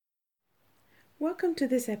Welcome to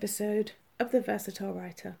this episode of The Versatile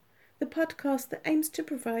Writer, the podcast that aims to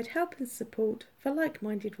provide help and support for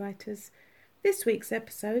like-minded writers. This week's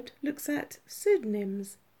episode looks at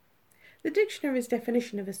pseudonyms. The dictionary's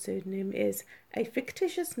definition of a pseudonym is a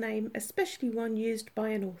fictitious name, especially one used by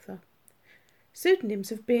an author. Pseudonyms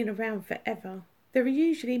have been around forever. There are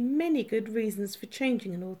usually many good reasons for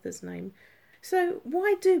changing an author's name. So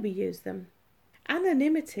why do we use them?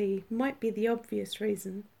 Anonymity might be the obvious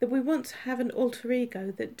reason, that we want to have an alter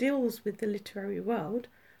ego that deals with the literary world,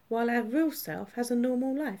 while our real self has a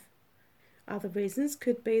normal life. Other reasons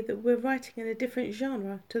could be that we're writing in a different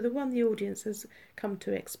genre to the one the audience has come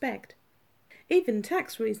to expect. Even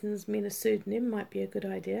tax reasons mean a pseudonym might be a good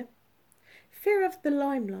idea. Fear of the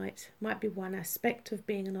limelight might be one aspect of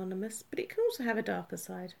being anonymous, but it can also have a darker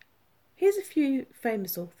side. Here's a few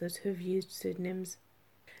famous authors who have used pseudonyms.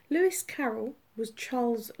 Lewis Carroll was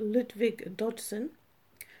Charles Ludwig Dodgson.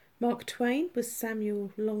 Mark Twain was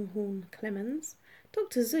Samuel Longhorn Clemens.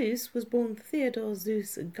 Dr. Seuss was born Theodore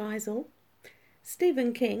Seuss Geisel.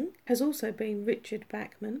 Stephen King has also been Richard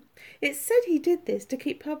Bachman. It's said he did this to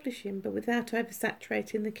keep publishing, but without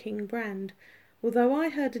oversaturating the King brand, although I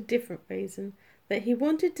heard a different reason, that he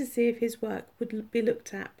wanted to see if his work would be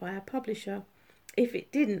looked at by a publisher if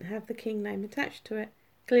it didn't have the King name attached to it.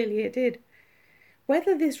 Clearly it did.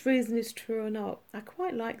 Whether this reason is true or not, I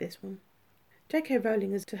quite like this one. J.K.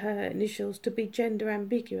 Rowling is to her initials to be gender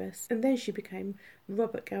ambiguous, and then she became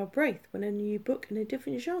Robert Galbraith when a new book in a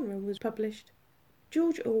different genre was published.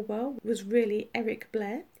 George Orwell was really Eric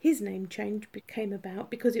Blair. His name change came about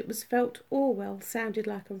because it was felt Orwell sounded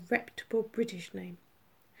like a reputable British name.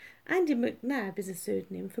 Andy McNab is a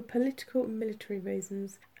pseudonym for political and military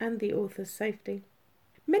reasons and the author's safety.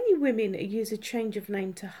 Many women use a change of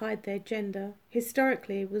name to hide their gender.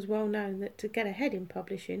 Historically, it was well known that to get ahead in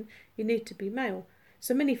publishing, you need to be male,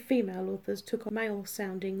 so many female authors took on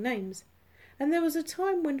male-sounding names. And there was a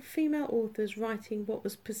time when female authors writing what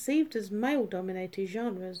was perceived as male-dominated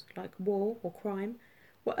genres, like war or crime,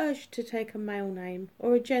 were urged to take a male name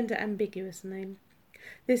or a gender-ambiguous name.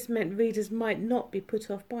 This meant readers might not be put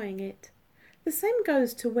off buying it. The same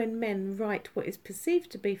goes to when men write what is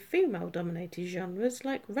perceived to be female-dominated genres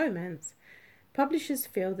like romance. Publishers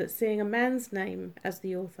feel that seeing a man's name as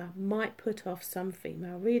the author might put off some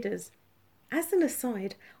female readers. As an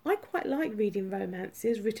aside, I quite like reading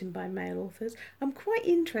romances written by male authors. I'm quite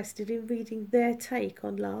interested in reading their take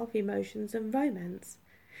on love, emotions and romance.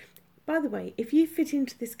 By the way, if you fit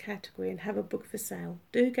into this category and have a book for sale,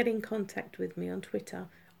 do get in contact with me on Twitter.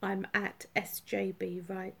 I'm at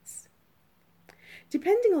SJBWrites.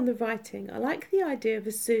 Depending on the writing, I like the idea of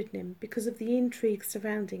a pseudonym because of the intrigue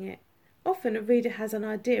surrounding it. Often a reader has an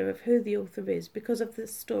idea of who the author is because of the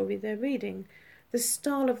story they're reading, the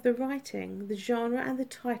style of the writing, the genre and the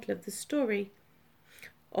title of the story.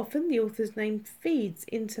 Often the author's name feeds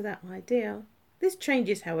into that idea. This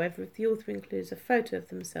changes, however, if the author includes a photo of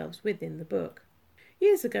themselves within the book.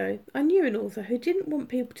 Years ago, I knew an author who didn't want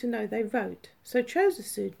people to know they wrote, so chose a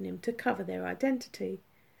pseudonym to cover their identity.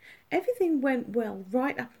 Everything went well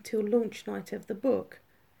right up until launch night of the book.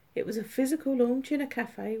 It was a physical launch in a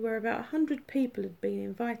cafe where about 100 people had been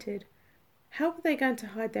invited. How were they going to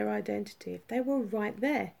hide their identity if they were right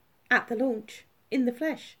there, at the launch, in the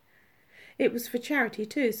flesh? It was for charity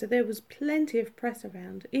too, so there was plenty of press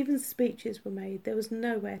around. Even speeches were made. There was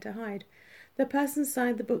nowhere to hide. The person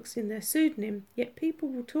signed the books in their pseudonym, yet people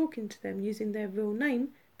were talking to them using their real name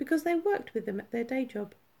because they worked with them at their day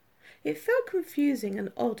job. It felt confusing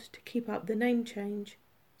and odd to keep up the name change.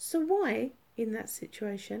 So why, in that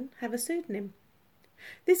situation, have a pseudonym?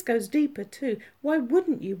 This goes deeper too. Why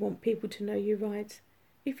wouldn't you want people to know you write?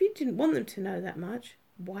 If you didn't want them to know that much,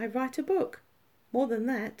 why write a book? More than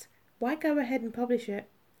that, why go ahead and publish it?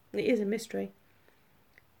 It is a mystery.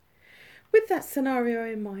 With that scenario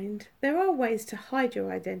in mind, there are ways to hide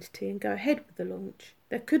your identity and go ahead with the launch.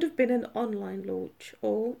 There could have been an online launch,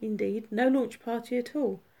 or, indeed, no launch party at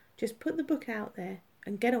all. Just put the book out there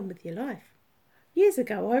and get on with your life. Years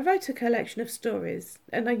ago, I wrote a collection of stories,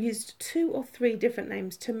 and I used 2 or 3 different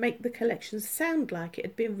names to make the collection sound like it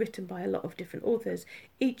had been written by a lot of different authors.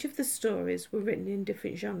 Each of the stories were written in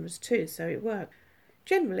different genres too, so it worked.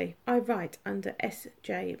 Generally, I write under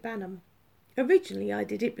S.J. Banham. Originally, I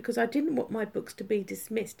did it because I didn't want my books to be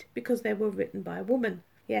dismissed because they were written by a woman.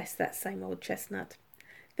 Yes, that same old chestnut.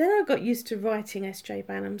 Then I got used to writing S.J.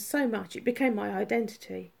 Banham so much it became my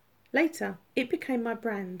identity. Later, it became my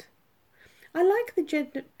brand. I like the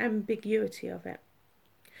gender ambiguity of it.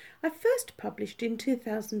 I first published in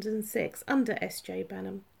 2006 under S.J.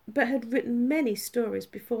 Banham, but had written many stories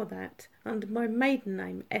before that under my maiden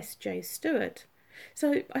name S.J. Stewart.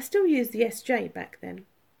 So I still used the SJ back then.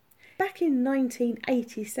 Back in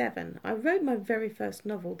 1987, I wrote my very first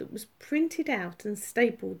novel that was printed out and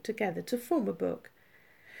stapled together to form a book.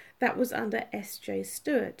 That was under S.J.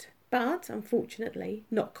 Stewart, but unfortunately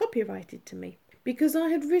not copyrighted to me, because I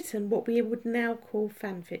had written what we would now call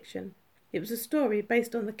fan fiction. It was a story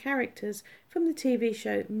based on the characters from the TV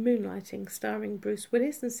show Moonlighting, starring Bruce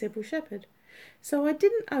Willis and Sybil Shepherd, so I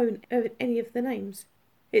didn't own any of the names.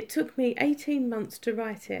 It took me 18 months to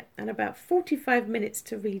write it and about 45 minutes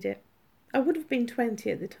to read it. I would have been 20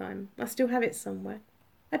 at the time. I still have it somewhere.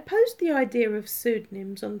 I posed the idea of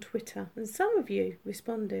pseudonyms on Twitter and some of you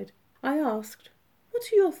responded. I asked, "What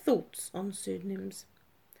are your thoughts on pseudonyms?"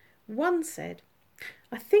 One said,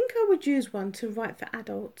 "I think I would use one to write for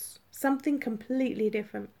adults, something completely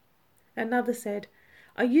different." Another said,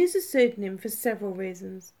 "I use a pseudonym for several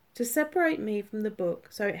reasons. To separate me from the book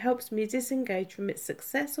so it helps me disengage from its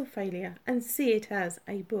success or failure and see it as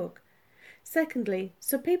a book. Secondly,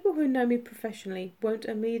 so people who know me professionally won't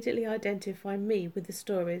immediately identify me with the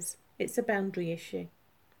stories. It's a boundary issue."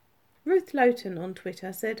 Ruth Lowton on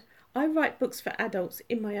Twitter said, "I write books for adults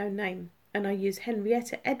in my own name, and I use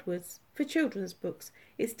Henrietta Edwards for children's books.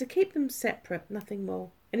 It's to keep them separate, nothing more,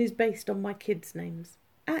 and is based on my kids' names."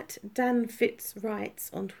 At Dan Fitz Writes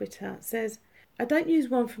on Twitter says, "I don't use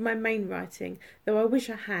one for my main writing, though I wish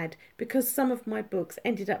I had, because some of my books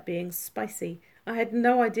ended up being spicy. I had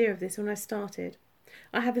no idea of this when I started.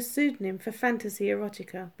 I have a pseudonym for fantasy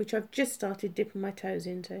erotica, which I've just started dipping my toes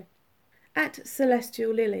into." At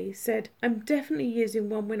Celestial Lily said, "I'm definitely using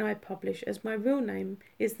one when I publish, as my real name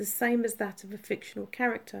is the same as that of a fictional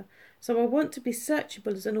character, so I want to be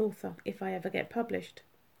searchable as an author if I ever get published."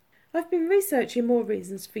 I've been researching more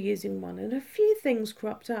reasons for using one, and a few things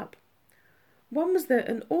cropped up. One was that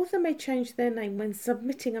an author may change their name when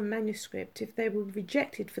submitting a manuscript if they were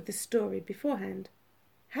rejected for the story beforehand.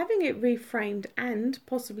 Having it reframed and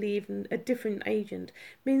possibly even a different agent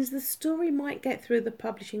means the story might get through the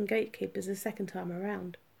publishing gatekeepers a second time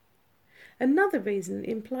around. Another reason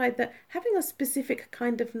implied that having a specific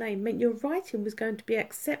kind of name meant your writing was going to be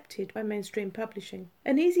accepted by mainstream publishing.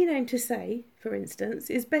 An easy name to say, for instance,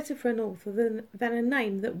 is better for an author than a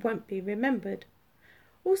name that won't be remembered.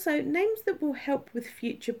 Also, names that will help with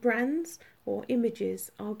future brands or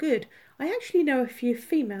images are good. I actually know a few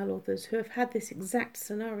female authors who have had this exact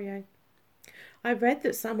scenario. I read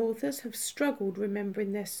that some authors have struggled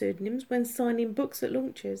remembering their pseudonyms when signing books at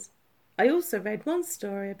launches. I also read one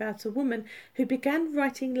story about a woman who began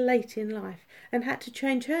writing late in life and had to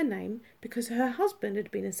change her name because her husband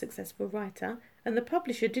had been a successful writer and the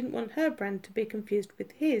publisher didn't want her brand to be confused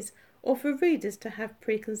with his or for readers to have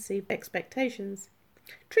preconceived expectations.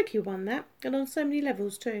 Tricky one that, and on so many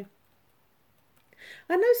levels too.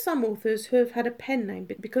 I know some authors who have had a pen name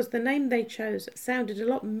because the name they chose sounded a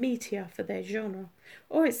lot meatier for their genre,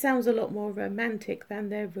 or it sounds a lot more romantic than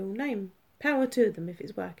their real name. Power to them. If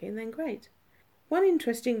it's working, then great. One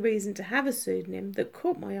interesting reason to have a pseudonym that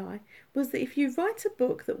caught my eye was that if you write a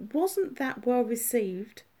book that wasn't that well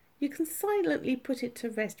received, you can silently put it to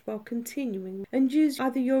rest while continuing and use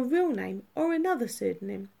either your real name or another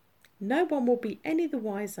pseudonym. No one will be any the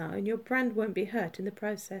wiser and your brand won't be hurt in the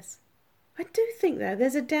process. I do think, though,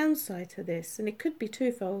 there's a downside to this, and it could be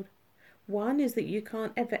twofold. One is that you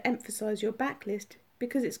can't ever emphasise your backlist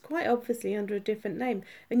because it's quite obviously under a different name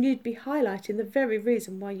and you'd be highlighting the very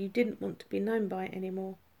reason why you didn't want to be known by it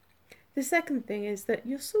anymore. The second thing is that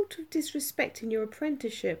you're sort of disrespecting your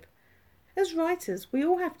apprenticeship. As writers, we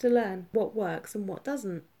all have to learn what works and what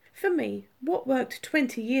doesn't. For me, what worked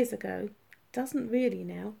 20 years ago doesn't really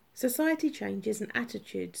now. Society changes and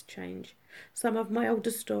attitudes change. Some of my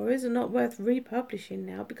older stories are not worth republishing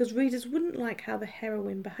now because readers wouldn't like how the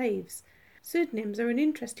heroine behaves. Pseudonyms are an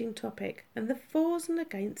interesting topic, and the fors and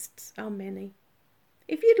againsts are many.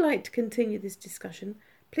 If you'd like to continue this discussion,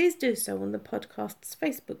 please do so on the podcast's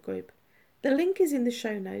Facebook group. The link is in the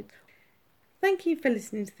show notes. Thank you for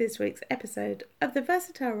listening to this week's episode of The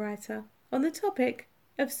Versatile Writer on the topic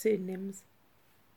of pseudonyms.